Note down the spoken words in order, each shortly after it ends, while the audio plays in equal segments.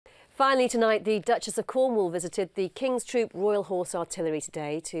Finally tonight, the Duchess of Cornwall visited the King's Troop Royal Horse Artillery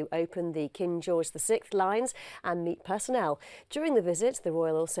today to open the King George VI lines and meet personnel. During the visit, the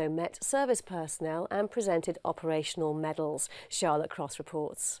Royal also met service personnel and presented operational medals. Charlotte Cross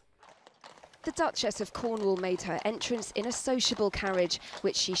reports. The Duchess of Cornwall made her entrance in a sociable carriage,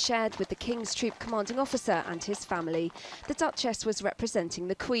 which she shared with the King's Troop commanding officer and his family. The Duchess was representing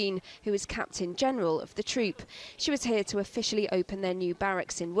the Queen, who is Captain General of the troop. She was here to officially open their new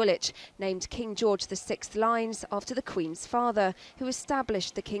barracks in Woolwich, named King George VI Lines after the Queen's father, who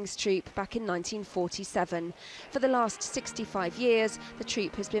established the King's Troop back in 1947. For the last 65 years, the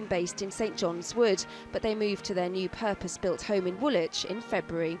troop has been based in St John's Wood, but they moved to their new purpose-built home in Woolwich in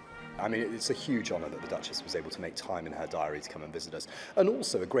February. I mean, it's a huge honour that the Duchess was able to make time in her diary to come and visit us. And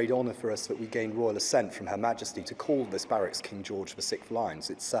also a great honour for us that we gained royal assent from Her Majesty to call this barracks King George VI Lines.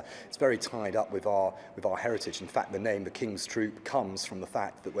 It's very tied up with our heritage. In fact, the name the King's Troop comes from the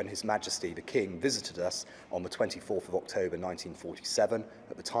fact that when His Majesty the King visited us on the 24th of October 1947,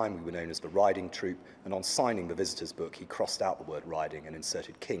 at the time we were known as the Riding Troop, and on signing the visitors' book he crossed out the word riding and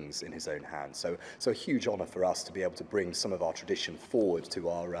inserted Kings in his own hand. So a huge honour for us to be able to bring some of our tradition forward to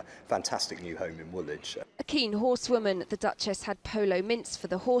our fantastic new home in Woolwich. A keen horsewoman, the Duchess had polo mints for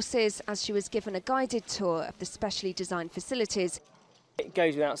the horses as she was given a guided tour of the specially designed facilities. It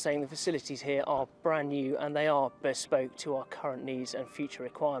goes without saying the facilities here are brand new and they are bespoke to our current needs and future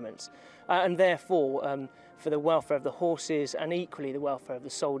requirements. And therefore, for the welfare of the horses and equally the welfare of the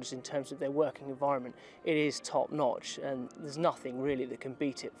soldiers in terms of their working environment, it is top notch and there's nothing really that can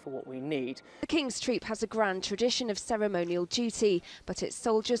beat it for what we need. The King's Troop has a grand tradition of ceremonial duty, but its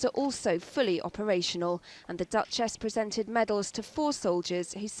soldiers are also fully operational, and the Duchess presented medals to 4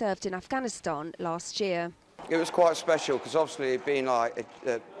 soldiers who served in Afghanistan last year. It was quite special because obviously being like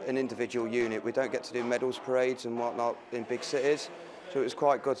an individual unit, we don't get to do medals parades and whatnot in big cities, so it was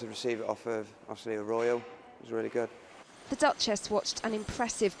quite good to receive it off of obviously a royal. It was really good. The Duchess watched an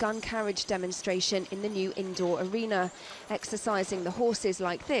impressive gun carriage demonstration in the new indoor arena. Exercising the horses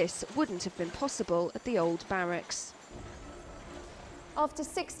like this wouldn't have been possible at the old barracks. After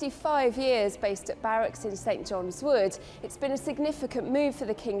 65 years based at barracks in St John's Wood, it's been a significant move for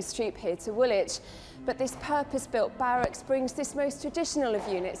the King's Troop here to Woolwich. But this purpose-built barracks brings this most traditional of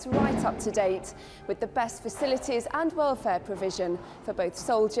units right up to date, with the best facilities and welfare provision for both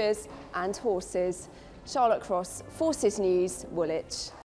soldiers and horses. Charlotte Cross, Forces News, Woolwich.